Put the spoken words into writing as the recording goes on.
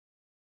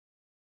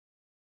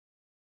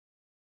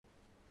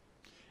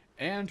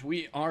And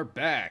we are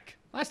back.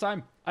 Last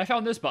time, I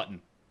found this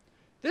button.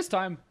 This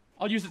time,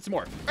 I'll use it some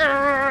more.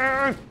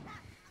 Arrgh!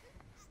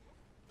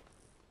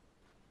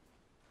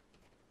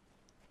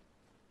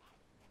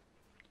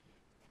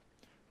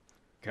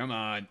 Come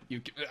on,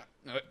 you.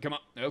 Come on.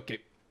 Okay,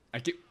 I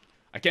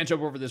can't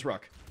jump over this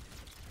rock.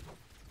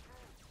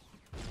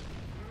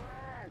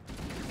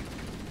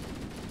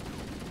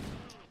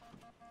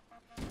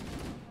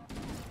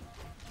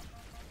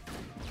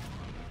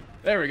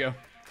 There we go.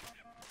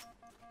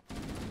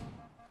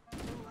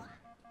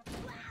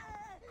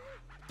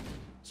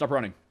 Stop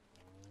running.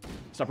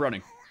 Stop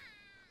running.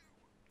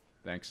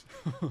 Thanks.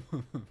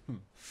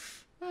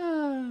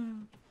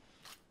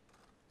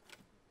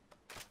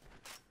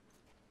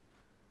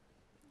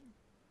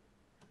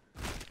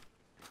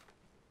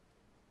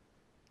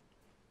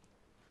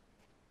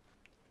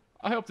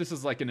 I hope this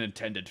is like an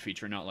intended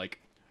feature, not like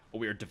a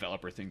weird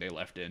developer thing they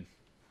left in.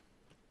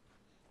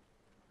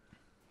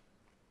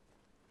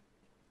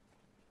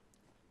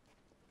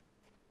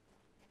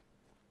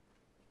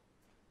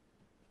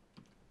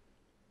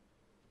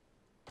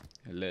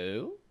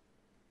 Hello?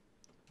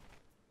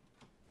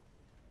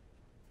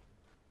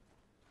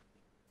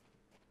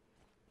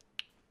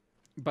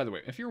 By the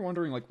way, if you're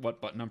wondering like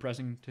what button I'm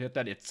pressing to hit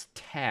that, it's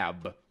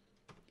tab.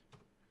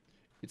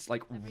 It's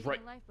like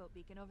right. Lifeboat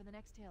beacon over the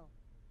next hill.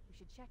 We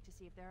should check to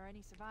see if there are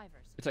any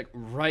survivors. It's like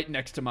right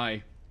next to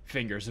my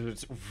fingers, so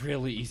it's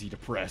really easy to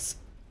press.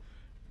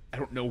 I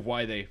don't know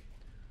why they.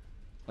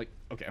 Like,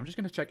 okay, I'm just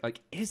gonna check.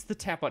 Like, is the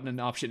tap button an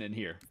option in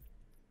here?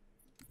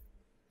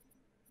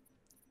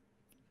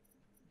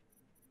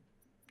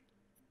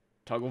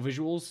 Toggle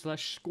visuals /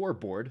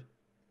 scoreboard.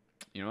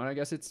 You know what? I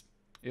guess it's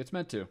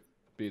meant to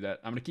be that.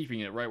 I'm gonna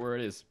keeping it right where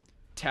it is.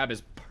 Tab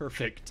is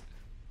perfect.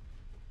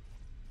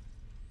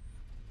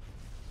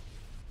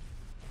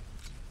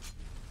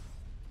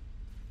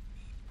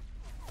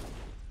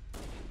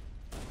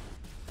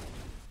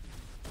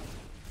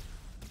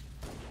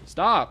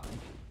 Stop!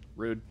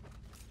 Rude.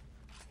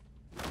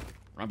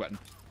 Wrong button.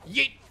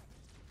 Yeet!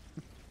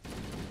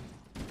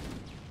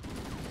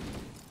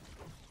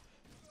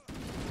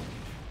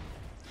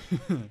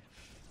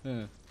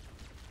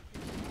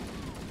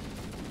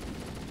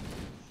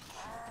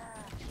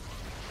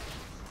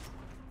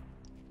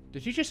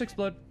 Did you just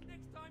explode?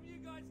 Next time you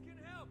guys can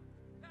help.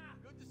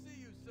 Good to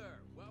see you, sir.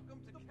 Welcome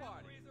to the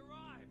party.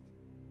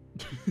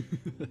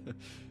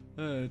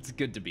 Arrived. It's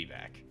good to be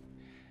back.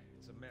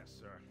 It's a mess,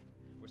 sir.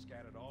 We're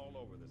scattered all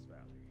over this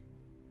valley.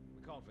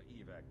 We called for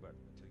evac, but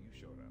until you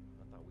showed up,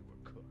 I thought we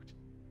were cooked.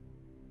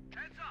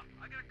 Heads up!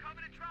 I got a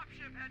Covenant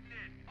dropship heading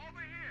in.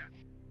 Over here.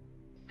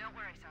 Don't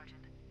worry,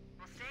 Sergeant.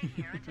 We'll stay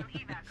here until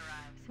evac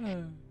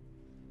arrives.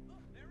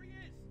 Look, there he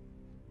is.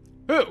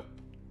 Who?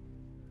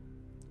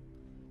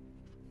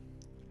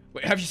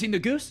 Wait, have you seen the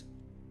goose?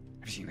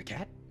 Have you seen the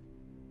cat?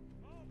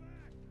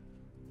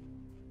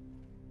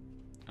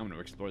 I'm gonna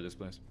explore this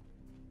place.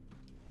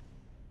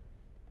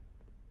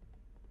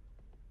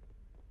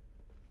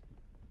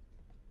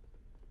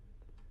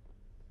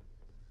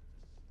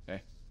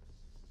 Hey.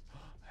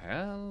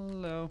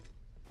 Hello.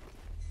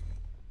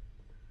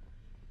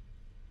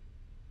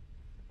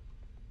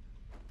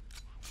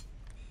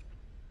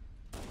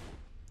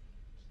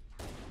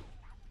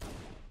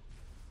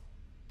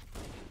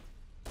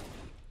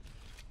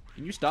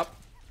 Can you stop?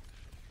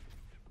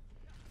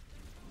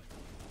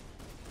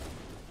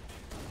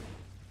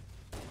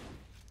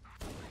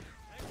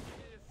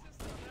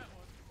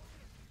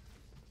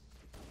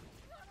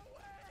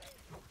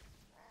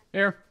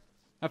 Here,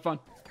 have fun.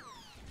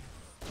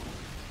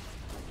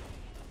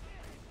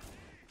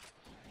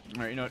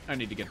 Alright, you know what? I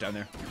need to get down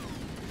there.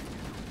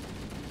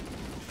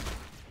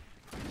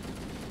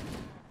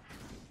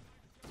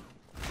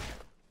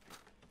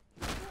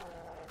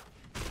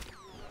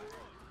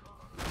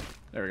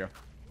 There we go.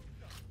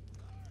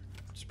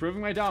 Just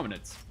proving my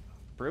dominance.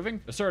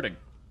 Proving? Asserting.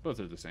 Both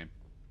are the same.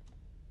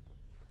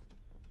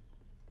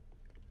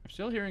 I'm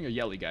still hearing a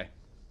yelly guy.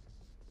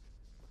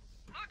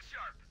 Look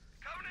sharp.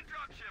 Covenant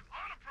dropship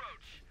on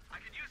approach. I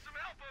could use some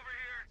help over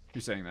here.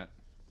 Who's saying that?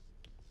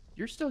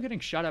 You're still getting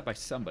shot at by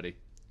somebody.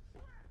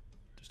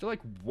 There's still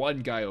like one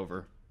guy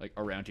over, like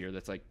around here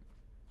that's like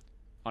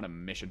on a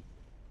mission.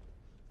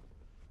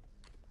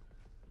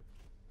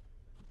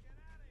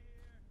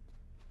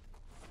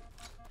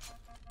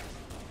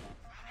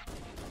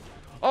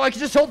 Oh, I can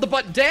just hold the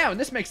button down.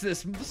 This makes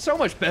this so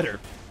much better.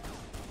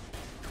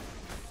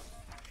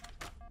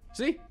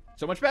 See?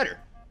 So much better.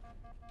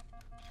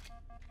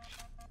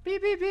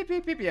 Beep, beep, beep,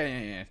 beep, beep.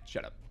 Yeah.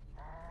 Shut up.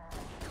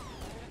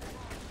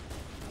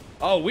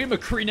 Oh, we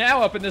McCree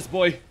now up in this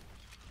boy.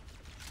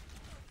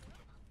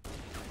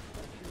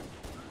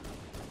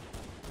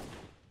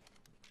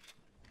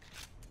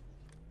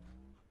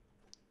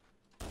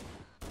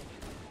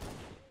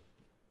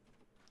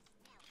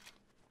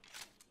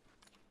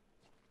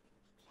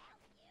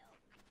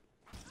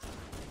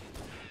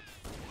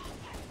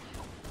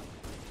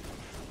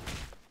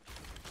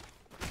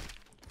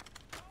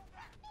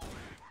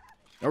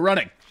 No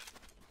running.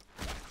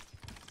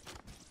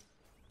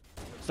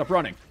 Stop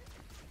running.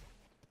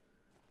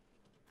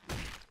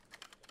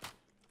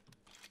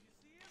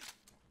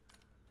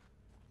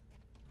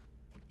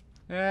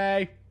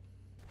 Hey.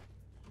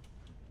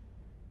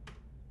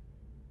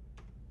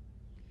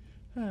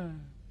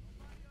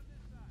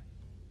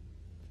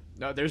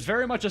 No, there's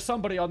very much a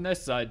somebody on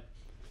this side.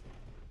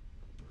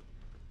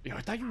 Yo,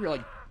 I thought you were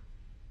like...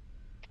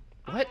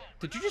 What?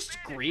 Did you just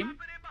scream?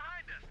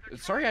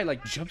 Sorry I,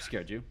 like, jump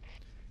scared you.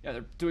 Yeah,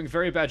 they're doing a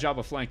very bad job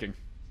of flanking.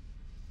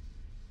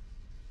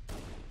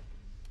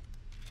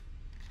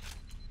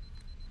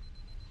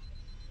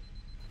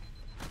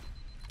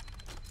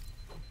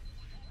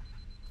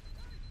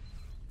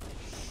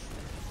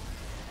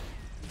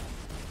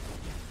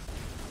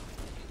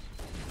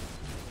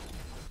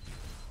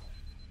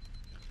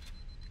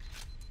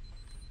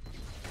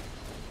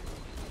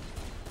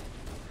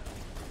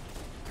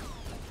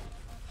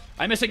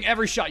 I'm missing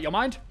every shot, you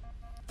mind?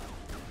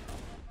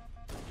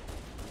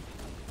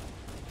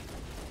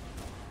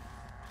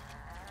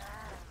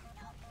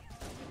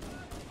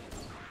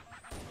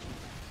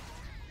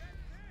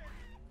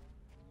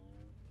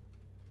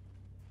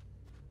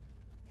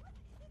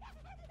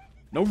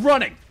 No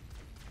running!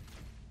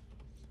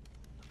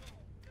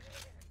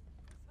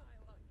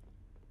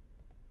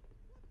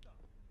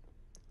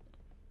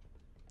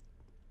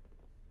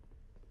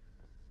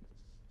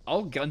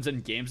 All guns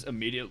in games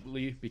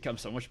immediately become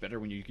so much better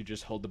when you can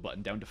just hold the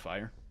button down to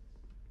fire.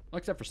 Well,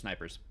 except for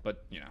snipers,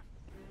 but, you know.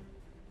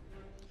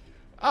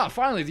 Ah,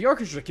 finally, the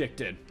orchestra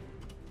kicked in.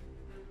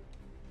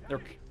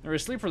 They're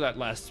asleep for that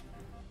last...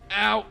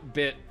 Ow!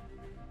 Bit.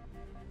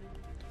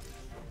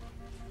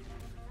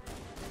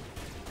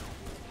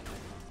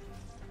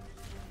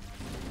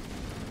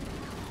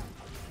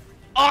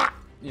 Ah!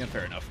 Yeah,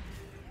 fair enough.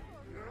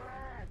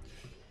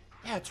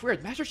 Yeah, it's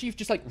weird. Master Chief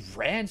just, like,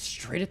 ran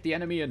straight at the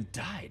enemy and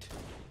died.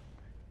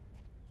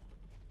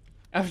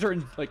 After,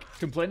 like,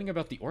 complaining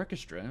about the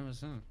orchestra, it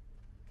was,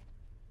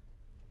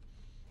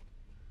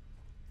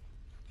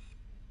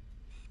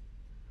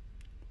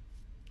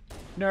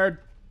 Nerd.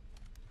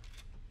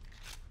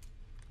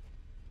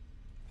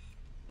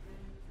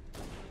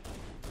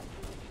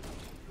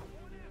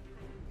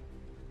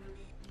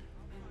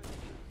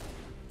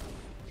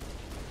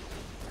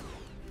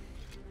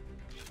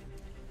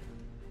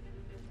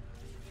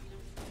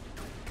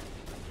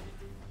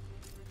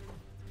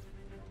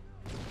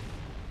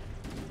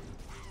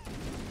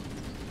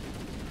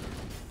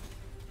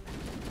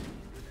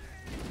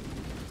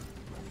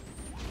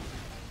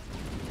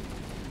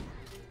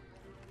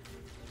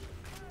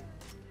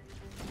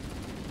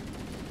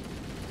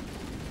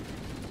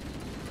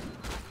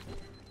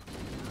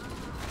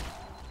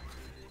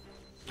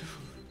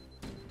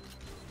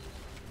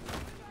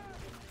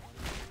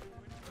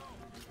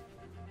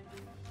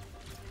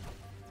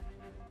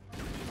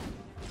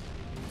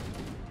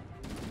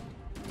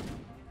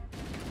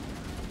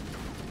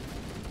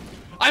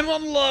 I'm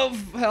on low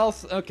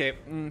health. Okay,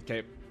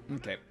 okay,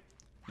 okay.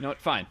 You know what?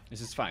 Fine.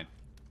 This is fine.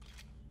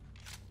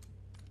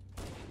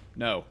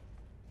 No.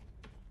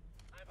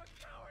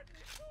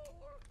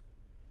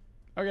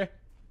 Okay.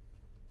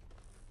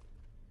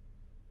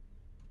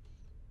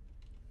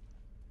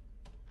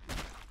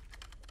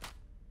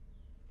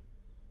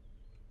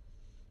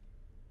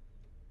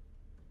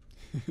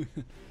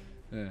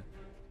 Yeah.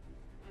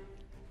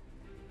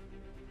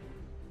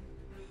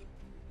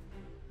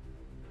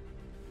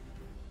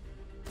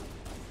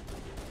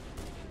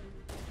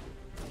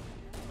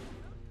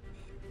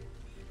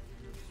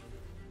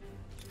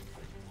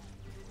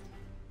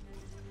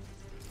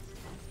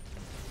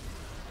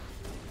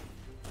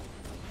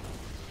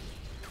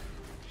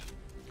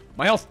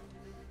 My health.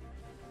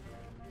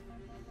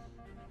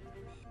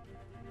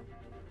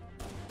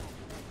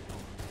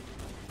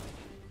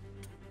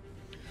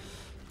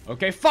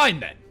 Okay, fine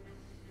then.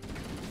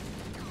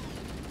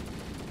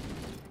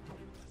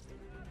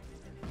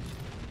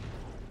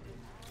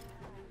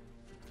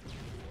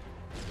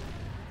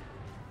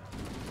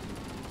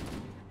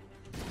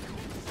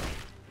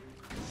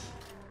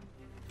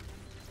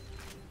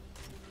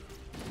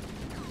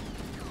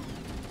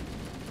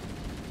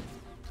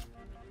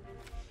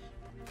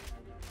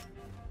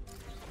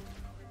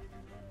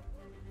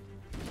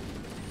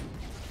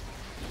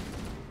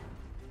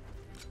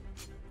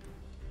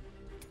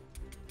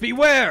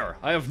 Beware!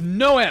 I have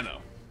no ammo.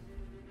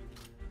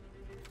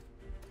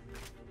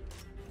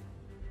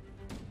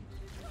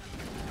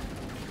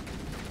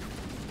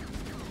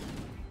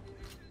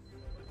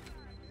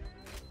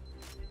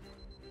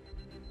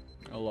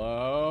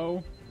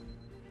 Hello?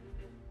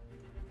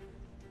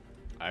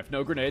 I have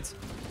no grenades.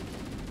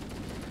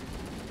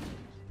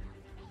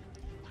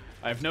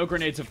 I have no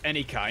grenades of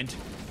any kind.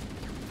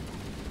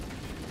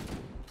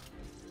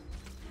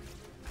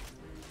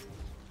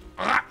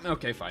 Ah,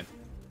 okay, fine.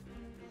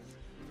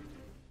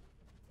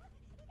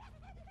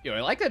 Yo,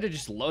 I like that it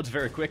just loads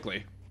very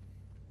quickly.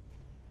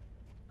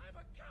 I'm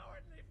a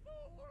cowardly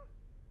fool.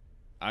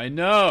 I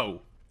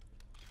know.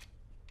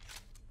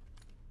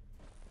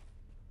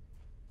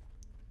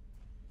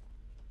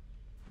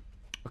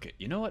 Okay,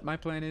 you know what my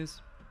plan is?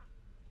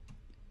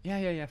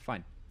 Yeah,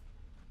 fine.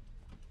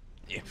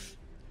 Yeah,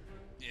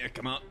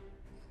 come on.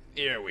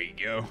 Here we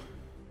go.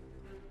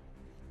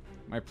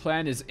 My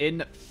plan is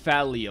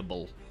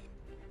infallible.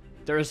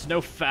 There is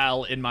no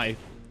foul in my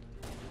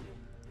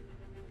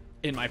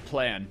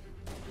plan.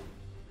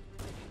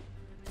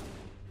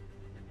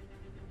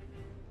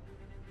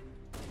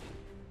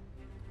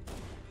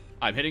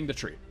 I'm hitting the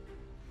tree.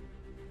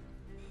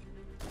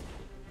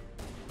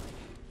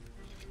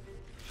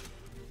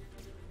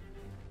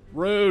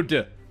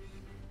 Rude.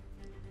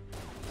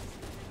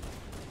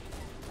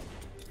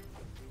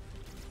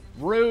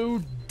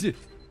 Rude.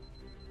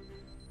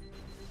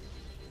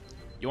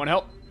 You want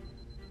help?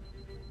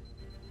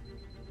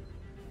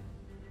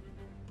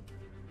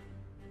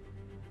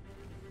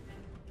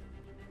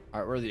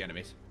 Alright, where are the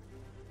enemies?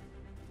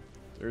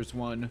 There's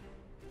one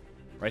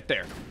right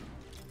there.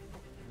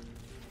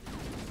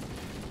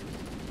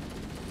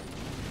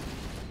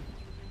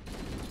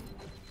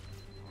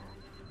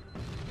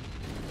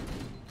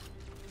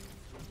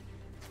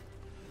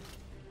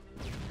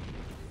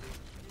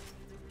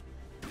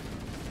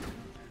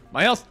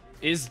 My health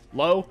is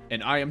low,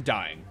 and I am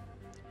dying.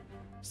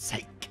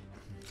 Psych.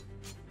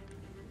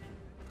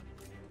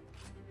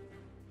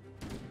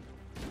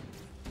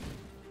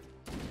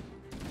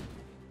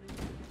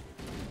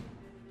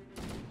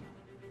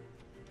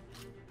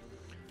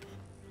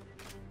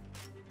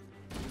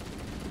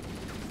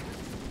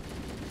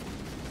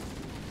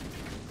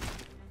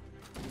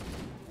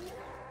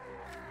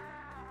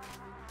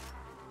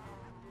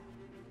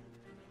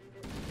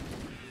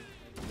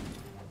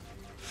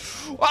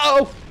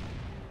 Whoa!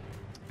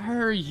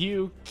 Are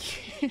you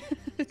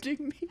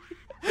kidding me?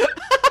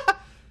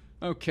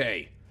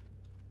 Okay.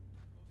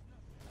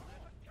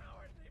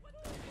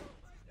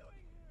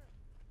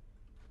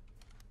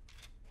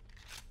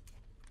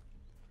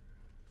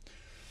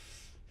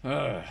 All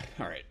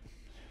right.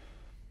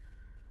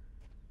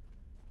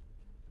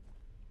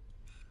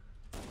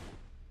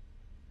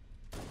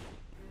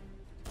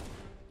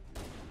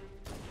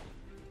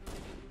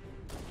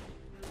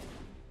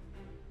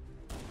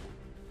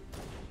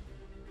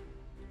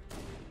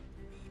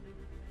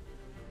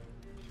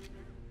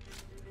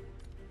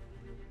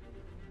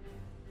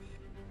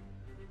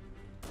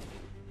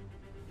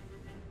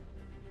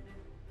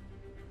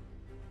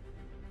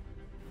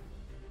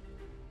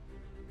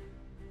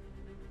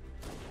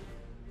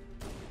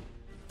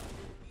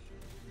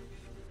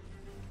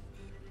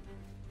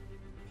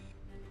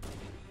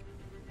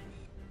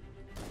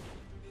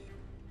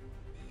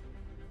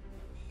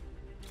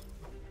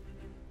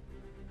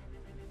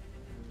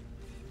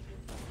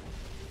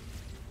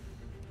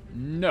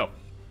 No.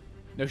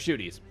 No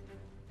shooties.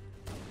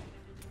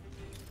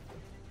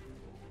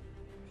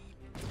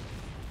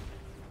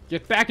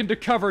 Get back into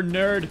cover,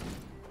 nerd.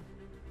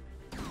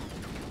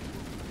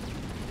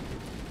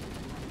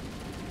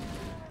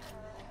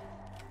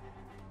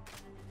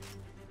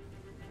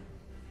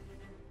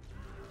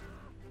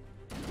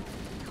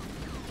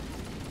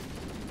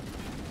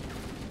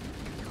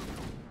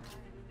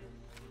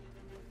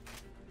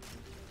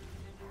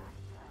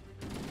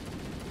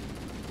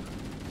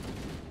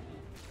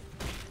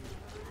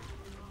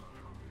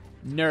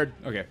 Nerd.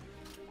 Okay.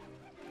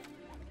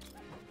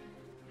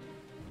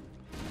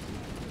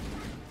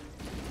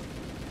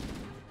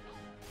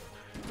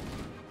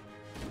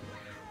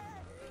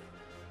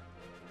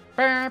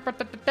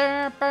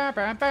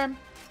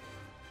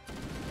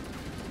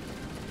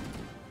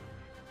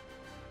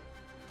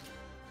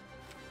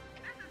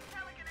 This is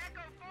Pelican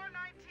Echo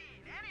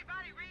 419.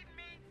 Anybody reading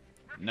me?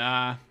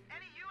 Nah.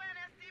 Any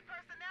UNSC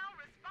personnel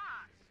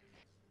respond?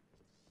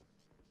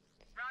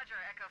 Roger,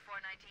 Echo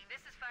 419.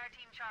 This is Fire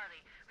Team Charlie.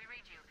 We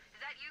read you.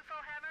 Is that you,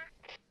 Fohammer?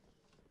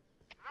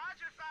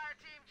 Roger, Fire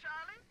Team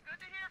Charlie.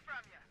 Good to hear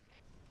from you.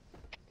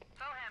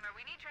 Fohammer,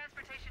 we need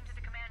transportation to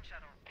the command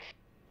shuttle.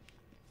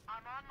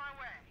 I'm on my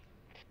way.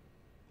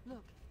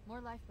 Look,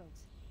 more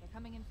lifeboats. They're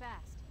coming in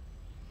fast.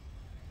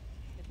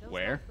 If those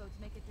Where? lifeboats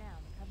make it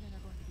down, the Covenant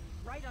are going to be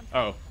right on top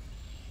Oh. of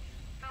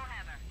them.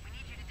 Fohammer, we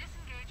need you to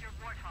disengage your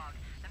Warthog.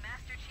 The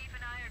Master Chief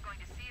and I are going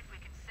to see if we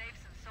can save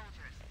some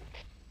soldiers.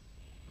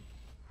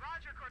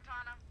 Roger,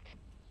 Cortana.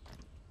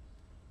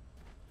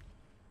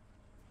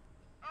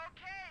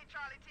 Okay,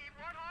 Charlie Team,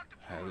 Warthog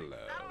deployed.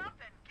 Hello. Saddle up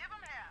and give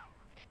 'em hell.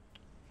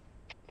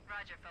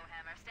 Roger,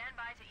 Fohammer. Stand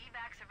by to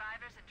evac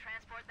survivors and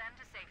transport them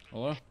to safety.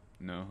 Hello?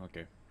 No.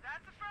 Okay.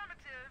 That's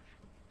affirmative.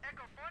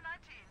 Echo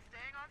 419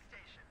 staying on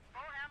station.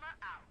 Fohammer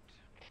out.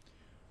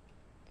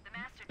 The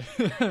Master Chief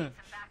and I need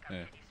some backup.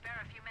 Yeah. Can you spare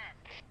a few men?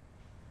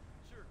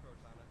 Sure,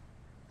 Cortana.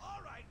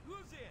 All right,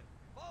 who's in?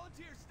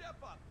 Volunteer step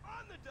up,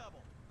 on the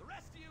double. The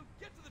rest of you,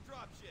 get to the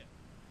dropship.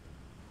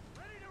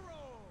 Ready to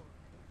roll.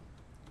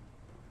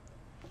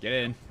 Get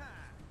in. Time.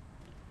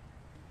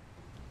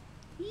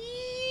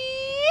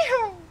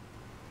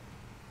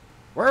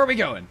 Where are we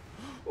going?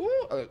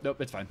 Ooh,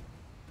 nope, it's fine.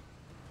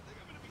 I think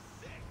I'm gonna be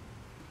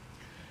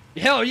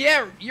sick. Hell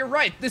yeah, you're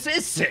right. This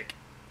is sick.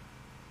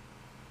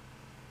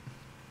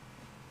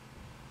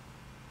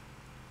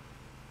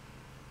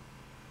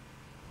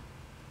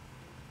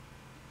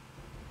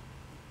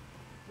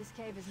 This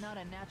cave is not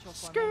a natural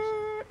formation.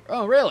 Skirt.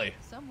 Oh, really?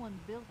 Someone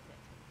built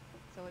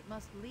it, so it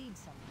must lead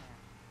somewhere.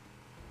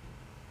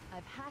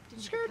 I've hacked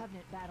into Skirt. the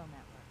Covenant battle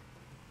network.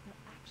 They're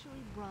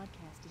actually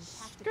broadcasting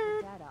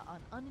tactical data on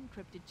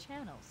unencrypted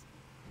channels.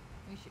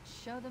 We should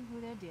show them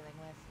who they're dealing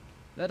with.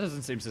 That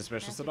doesn't seem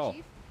suspicious Master at all.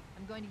 Chief,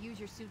 I'm going to use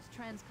your suit's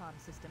transcom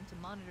system to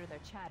monitor their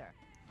chatter.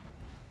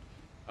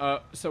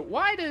 So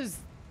why does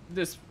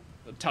this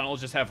tunnel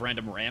just have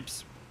random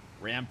ramps?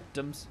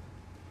 Rampdoms?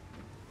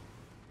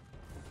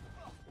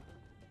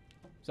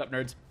 What's up,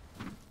 nerds?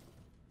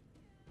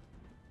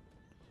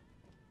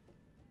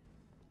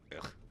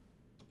 Ugh.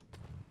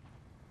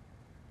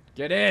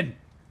 Get in!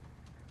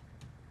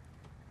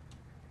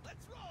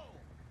 Let's roll.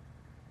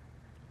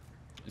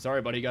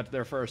 Sorry, buddy, you got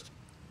there first.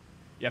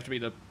 You have to be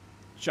the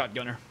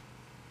shotgunner.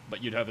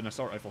 But you'd have an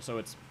assault rifle, so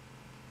it's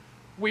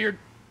weird.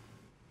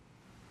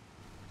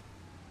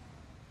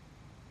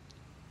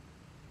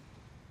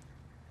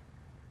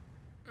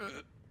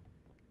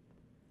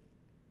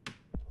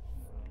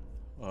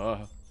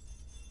 Uh.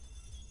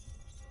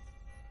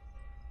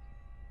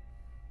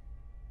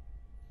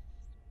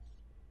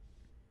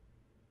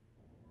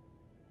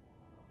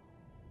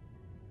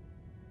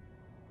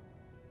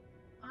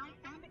 I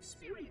am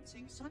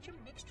experiencing such a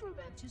mixture of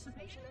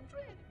anticipation and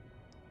dread.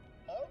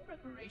 All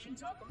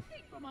preparations are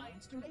complete for my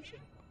installation.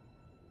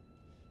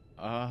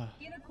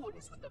 In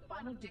accordance with the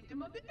final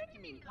dictum of the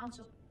Ecumene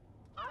Council,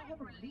 I have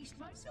released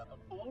myself of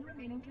all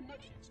remaining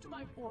connections to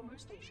my former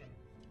station.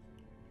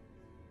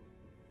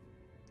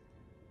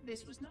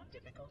 This was not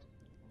difficult.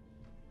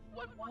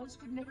 What was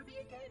could never be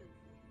again.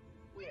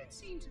 We had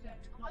seen to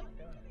that quite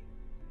thoroughly.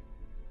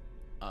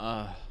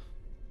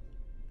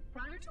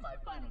 Prior to my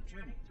final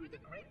journey through the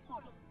Great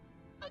Portal,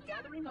 a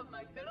gathering of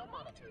my fellow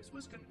monitors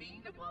was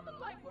convened upon the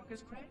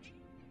Lightworkers Crash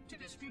to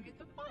distribute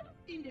the final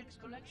index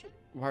collection.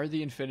 Why are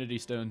the Infinity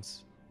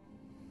Stones?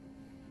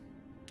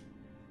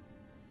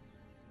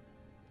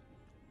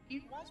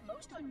 It was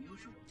most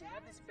unusual to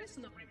have this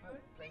vessel of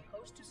rebirth play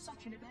host to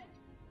such an event.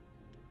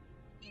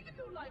 Even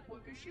though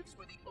Lightworker ships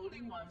were the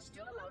only ones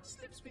still allowed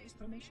slip space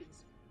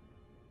formations.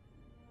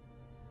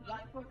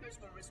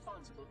 Lightworkers were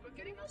responsible for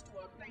getting us to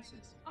our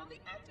places on the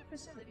active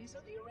facilities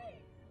of the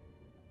array.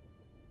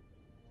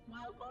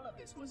 While all of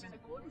this was in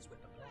accordance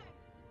with the plan,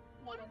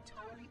 one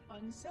entirely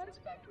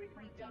unsatisfactory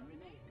breakdown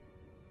remained.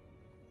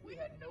 We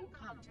had no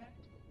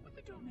contact with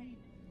the domain.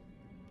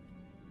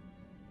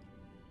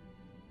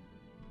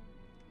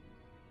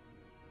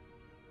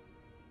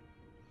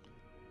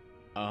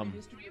 The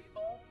history of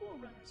all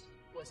Forerunners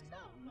was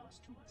now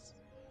lost to us.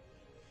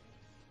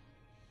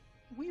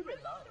 We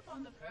relied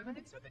upon the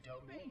permanence of the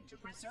domain to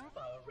preserve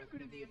our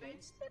record of the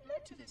events that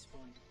led to this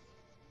point.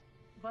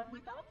 But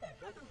without that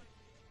record,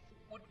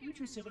 would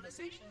future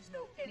civilizations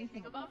know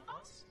anything about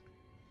us?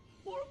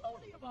 Or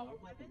only of our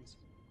weapons?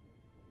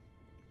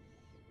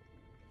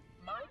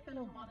 My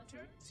fellow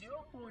monitor,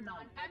 049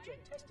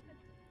 Adject Testament,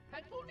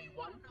 had only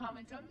one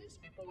comment on this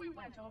before we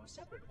went our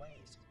separate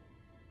ways.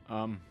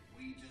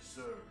 We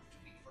deserve to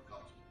be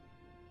forgotten.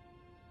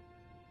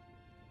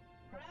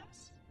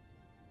 Perhaps.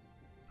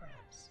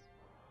 Perhaps.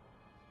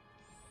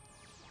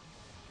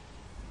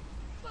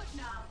 But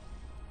now,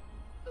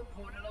 the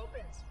portal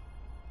opens,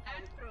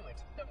 and through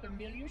it, the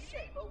familiar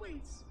shape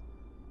awaits.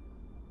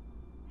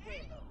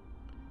 Halo.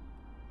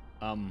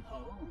 Home.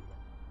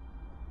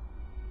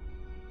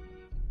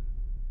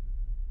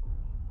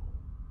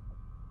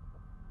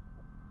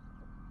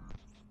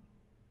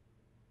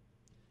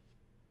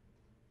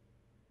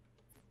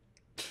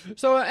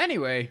 So,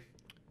 anyway.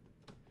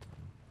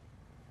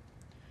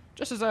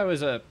 Just as I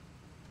was,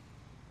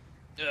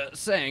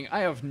 saying, I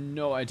have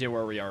no idea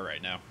where we are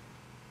right now.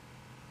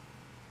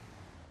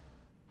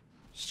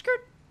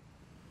 Skirt.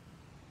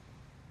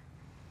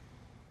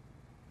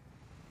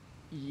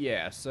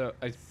 Yeah, so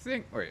I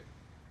think... Wait.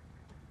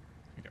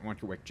 Okay, one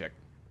quick check.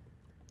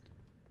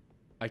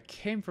 I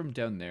came from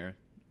down there,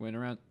 went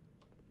around...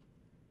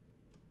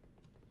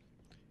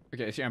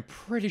 Okay, see, I'm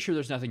pretty sure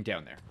there's nothing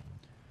down there.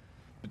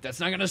 But that's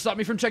not gonna stop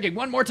me from checking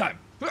one more time!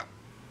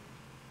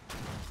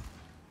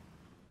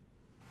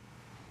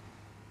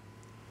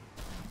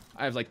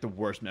 I have, like, the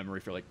worst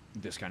memory for, like,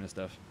 this kind of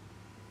stuff.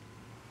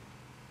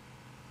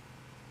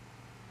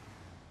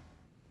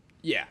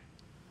 Yeah.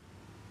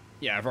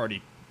 Yeah, I've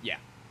already... Yeah.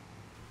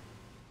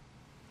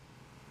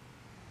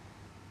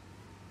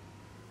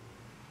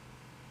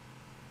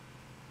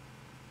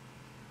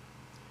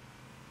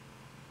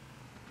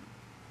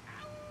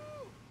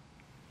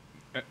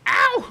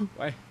 Ow!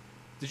 Why?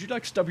 Did you,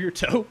 like, stub your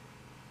toe?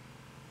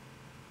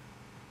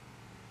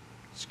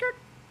 Skirt.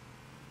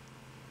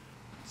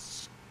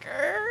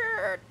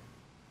 Skirt.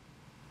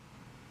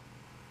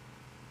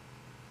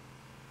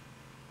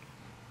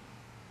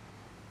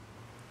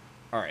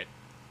 All right.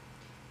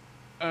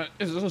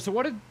 So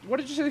what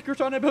did you say,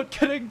 Cortana, about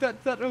getting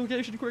that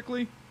location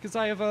quickly? Because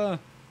I have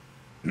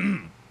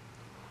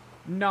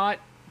not.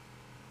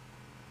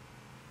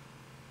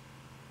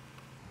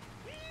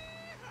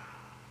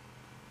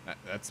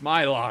 That's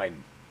my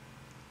line.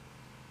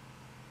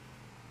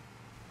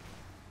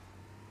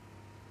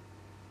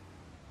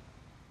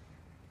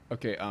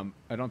 Okay,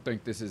 I don't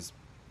think this is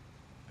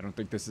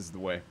the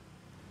way.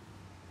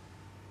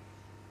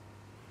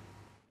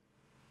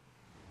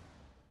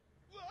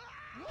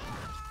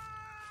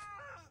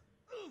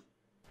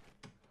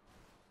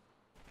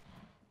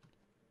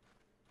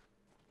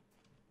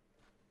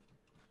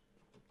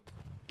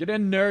 Get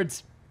in,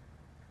 nerds.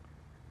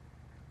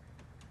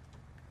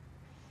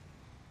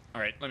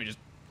 Alright, let me just...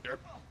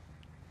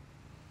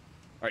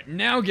 Alright,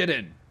 now get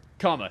in,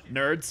 comma,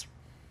 nerds.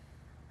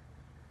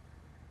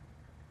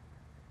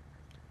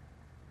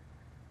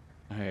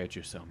 I hate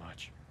you so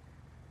much.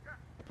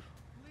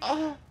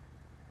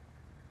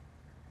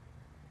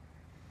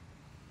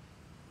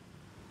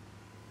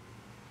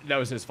 That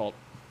was his fault.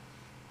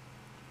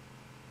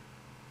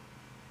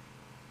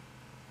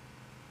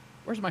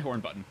 Where's my horn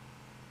button?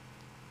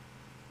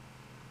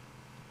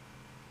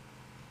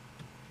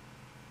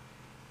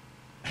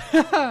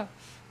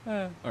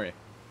 Okay.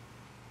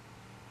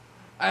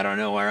 I don't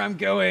know where I'm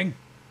going.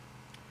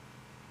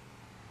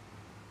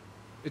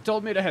 It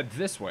told me to head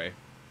this way.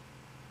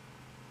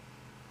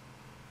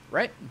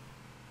 Right?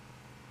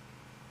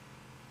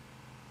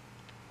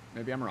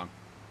 Maybe I'm wrong.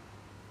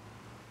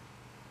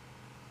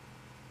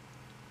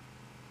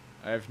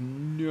 I have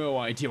no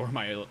idea where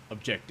my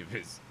objective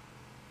is.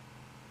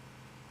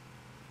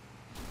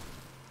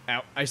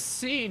 Ow. I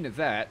seen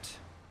that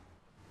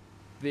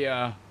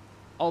the,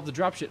 all the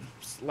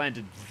dropships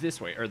landed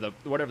this way, or the,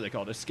 whatever they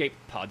call it, escape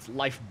pods,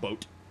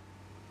 lifeboat.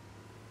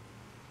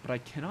 But I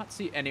cannot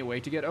see any way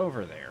to get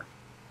over there.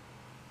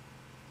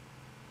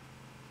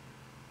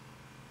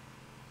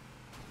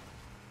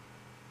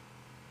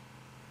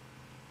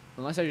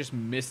 Unless I just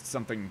missed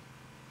something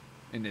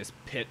in this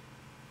pit.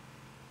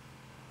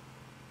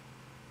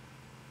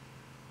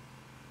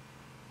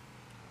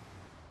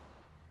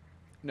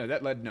 No,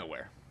 that led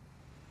nowhere.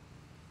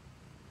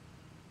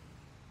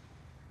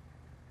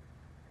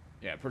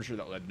 Yeah, I'm pretty sure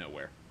that led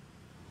nowhere.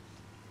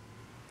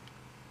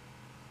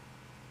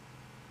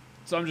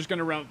 So I'm just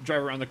gonna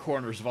drive around the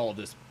corners of all of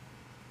this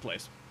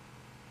place.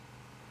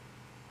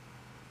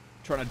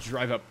 Trying to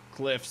drive up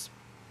cliffs.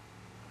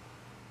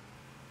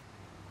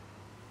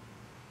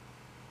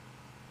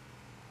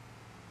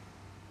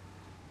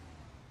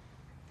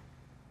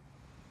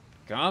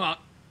 Come on.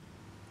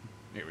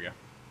 Here we go.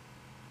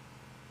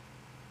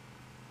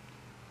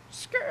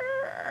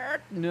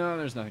 Skirt! No,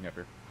 there's nothing up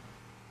here.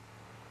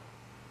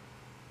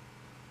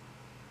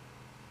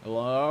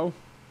 Hello?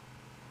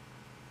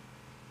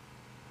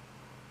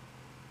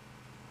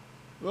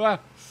 Ah!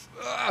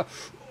 Ah!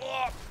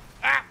 Oh!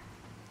 Ah!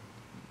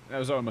 That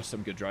was almost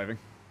some good driving.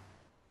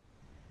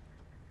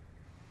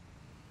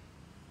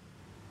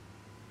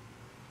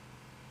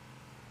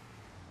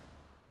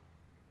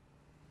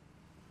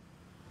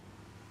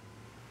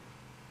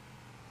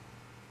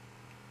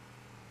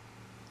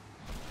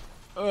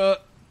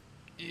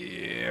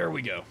 Here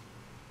we go.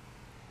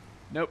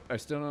 Nope, I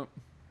still don't.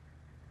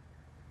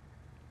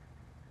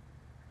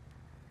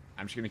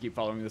 I'm just gonna keep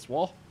following this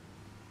wall.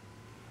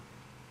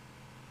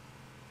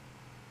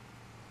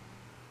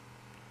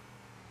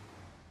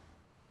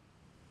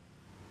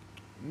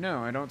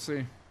 No, I don't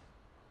see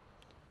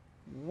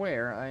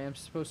where I am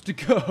supposed to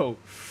go.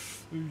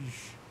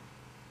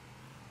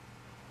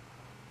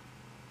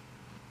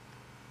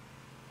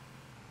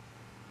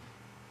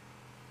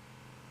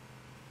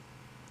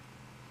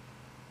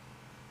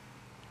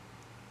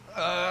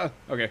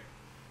 Okay.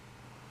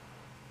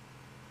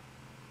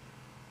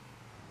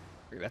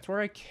 That's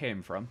where I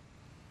came from.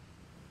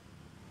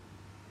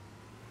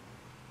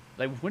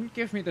 They wouldn't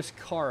give me this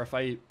car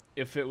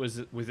if it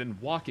was within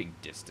walking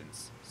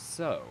distance.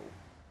 So,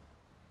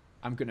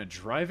 I'm gonna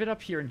drive it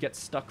up here and get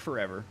stuck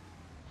forever.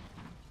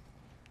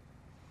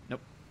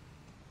 Nope.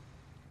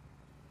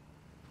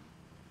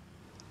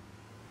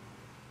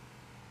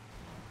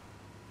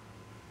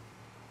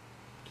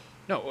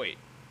 No, wait.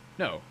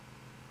 No.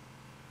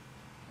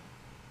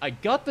 I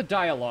got the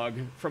dialogue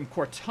from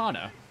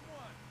Cortana.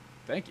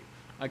 Thank you.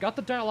 I got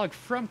the dialogue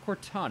from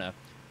Cortana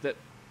that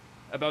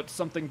about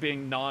something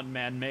being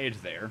non-man-made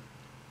there.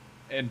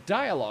 And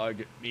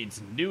dialogue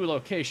means new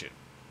location,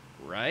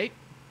 right?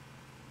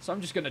 So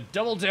I'm just gonna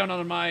double down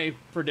on my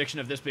prediction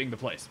of this being the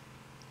place.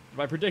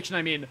 By prediction,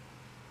 I mean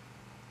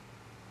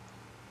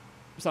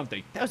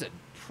something. That was a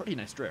pretty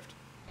nice drift.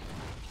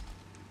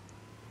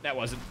 That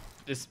wasn't.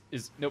 This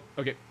is... Nope.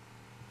 Okay.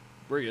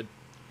 We're good.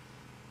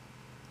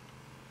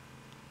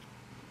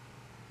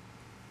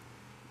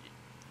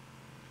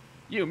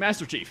 You,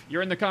 Master Chief,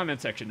 you're in the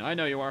comment section. I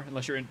know you are,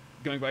 unless you're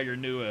going by your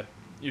new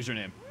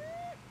username.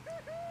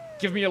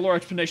 Give me a lore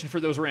explanation for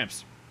those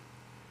ramps.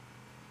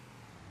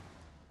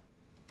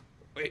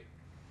 Wait.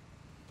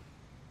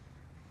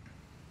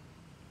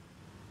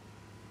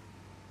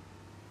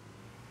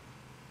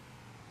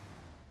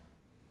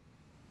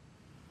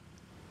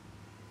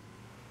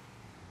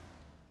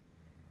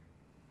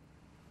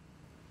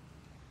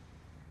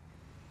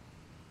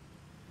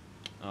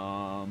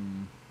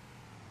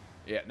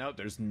 Yeah, no,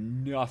 there's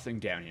nothing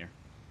down here.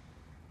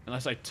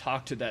 Unless I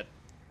talk to that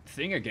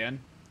thing again.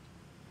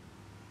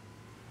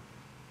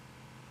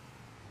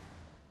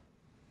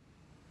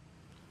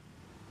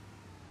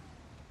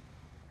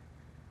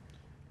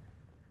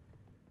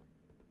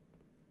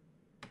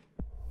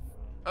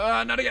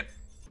 Not again.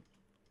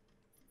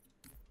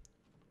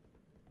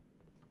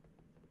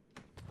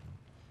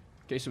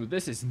 Okay, so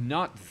this is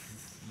not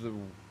the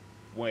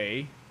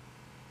way.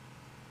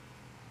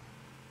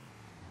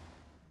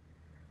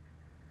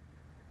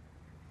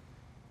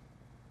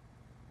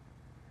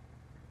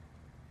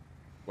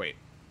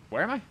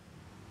 Where am I?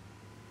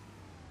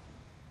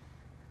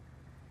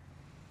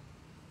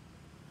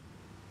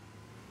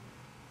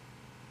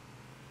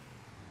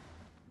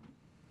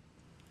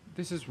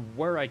 This is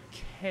where I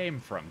came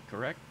from,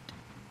 correct?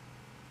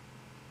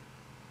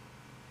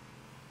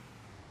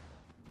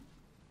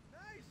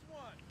 Nice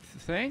one.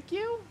 Thank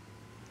you?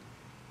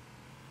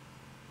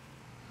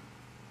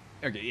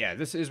 Okay, yeah,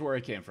 this is where I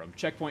came from.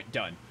 Checkpoint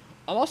done.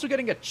 I'm also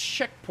getting a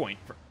checkpoint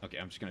for... Okay,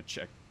 I'm just gonna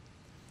check.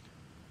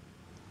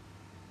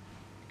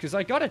 Because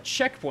I got a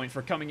checkpoint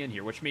for coming in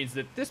here, which means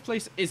that this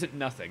place isn't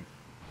nothing.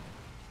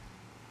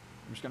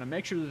 I'm just gonna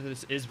make sure that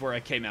this is where I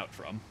came out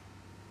from.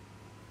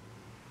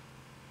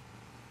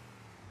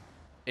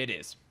 It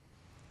is.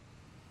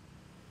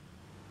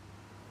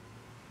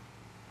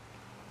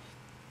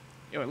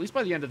 You know, at least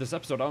by the end of this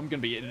episode, I'm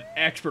gonna be an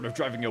expert of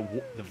driving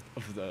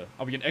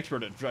I'll be an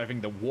expert at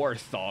driving the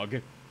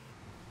Warthog.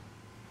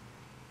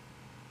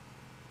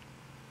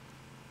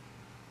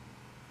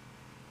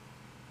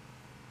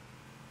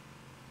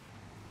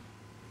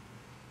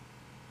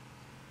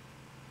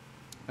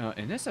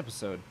 In this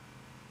episode,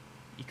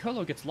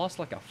 Piccolo gets lost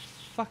like a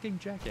fucking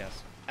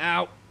jackass.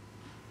 Ow!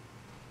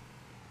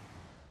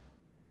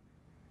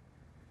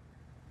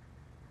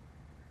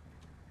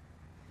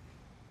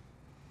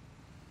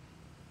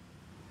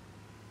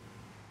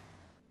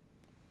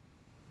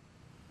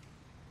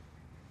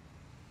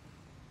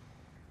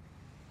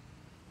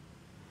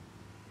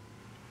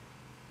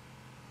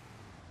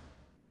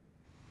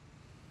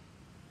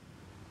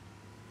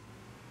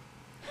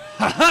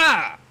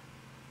 Ha-ha!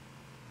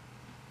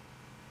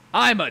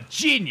 I'm a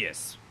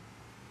genius!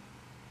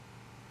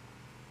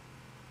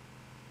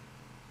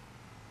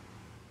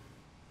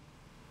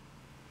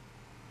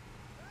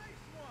 Nice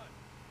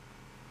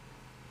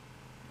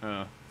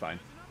one. Fine.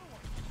 There's another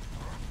one.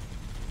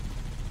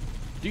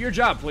 Do your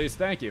job, please.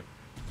 Thank you.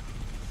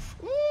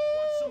 Want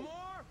some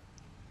more?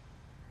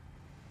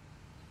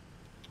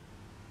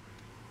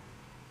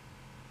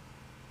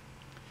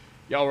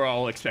 Y'all were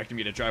all expecting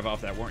me to drive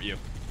off that, weren't you?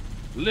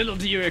 Little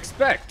do you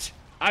expect!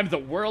 I'm the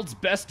world's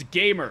best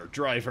gamer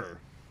driver.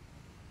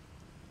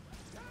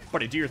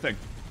 Buddy, do your thing.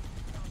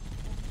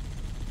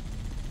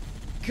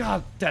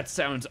 God, that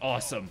sounds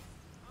awesome.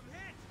 I'm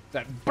hit.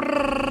 That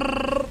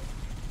brrrr.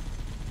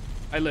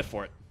 I live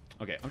for it.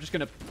 Okay, I'm just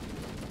gonna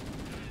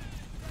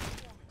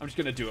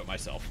do it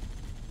myself.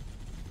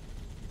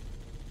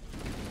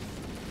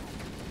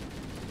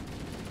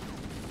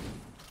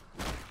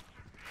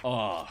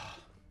 Oh.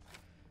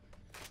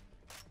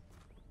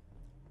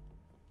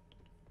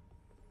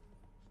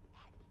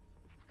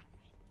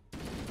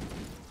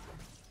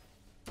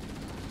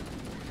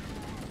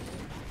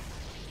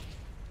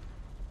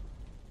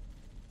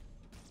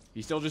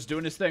 He's still just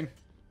doing his thing.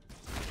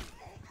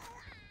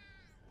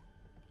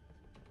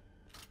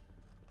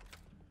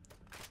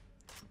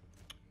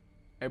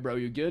 Hey, bro,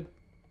 you good?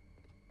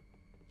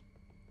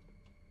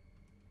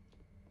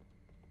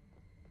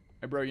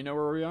 Hey, bro, you know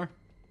where we are?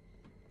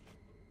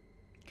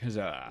 Because,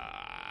 I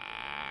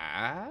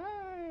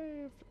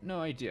have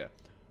no idea.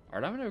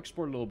 Alright, I'm going to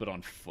explore a little bit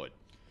on foot.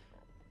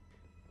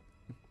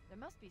 There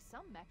must be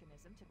some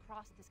mechanism to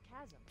cross this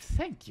chasm.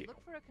 Thank you.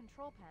 Look for a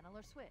control panel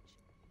or switch.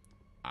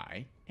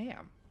 I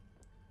am.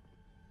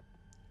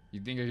 You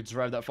think I could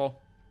survive that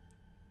fall?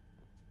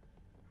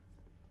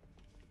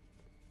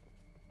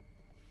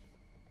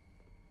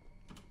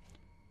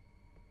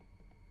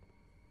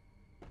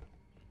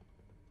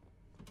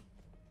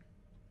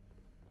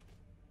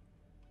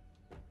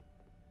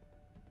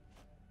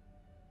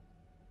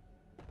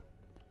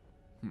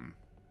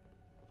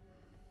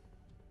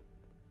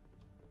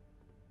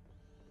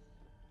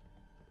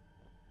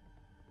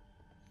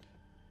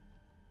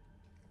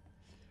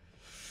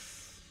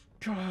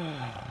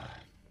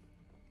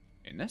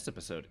 In this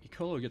episode,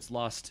 Piccolo gets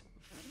lost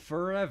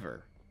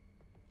forever.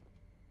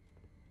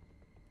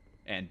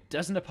 And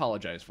doesn't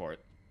apologize for it.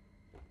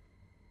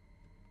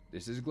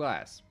 This is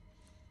Glass.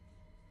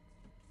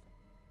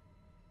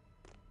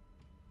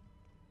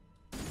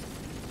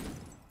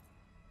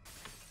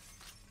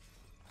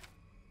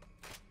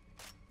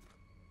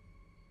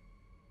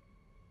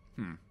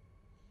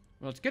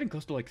 Well, it's getting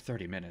close to like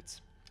 30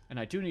 minutes. And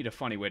I do need a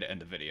funny way to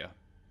end the video.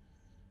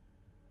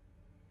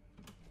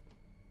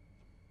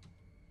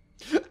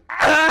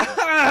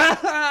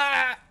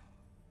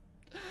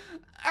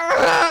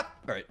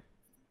 Alright.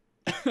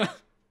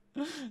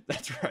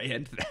 That's where I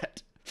end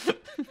that.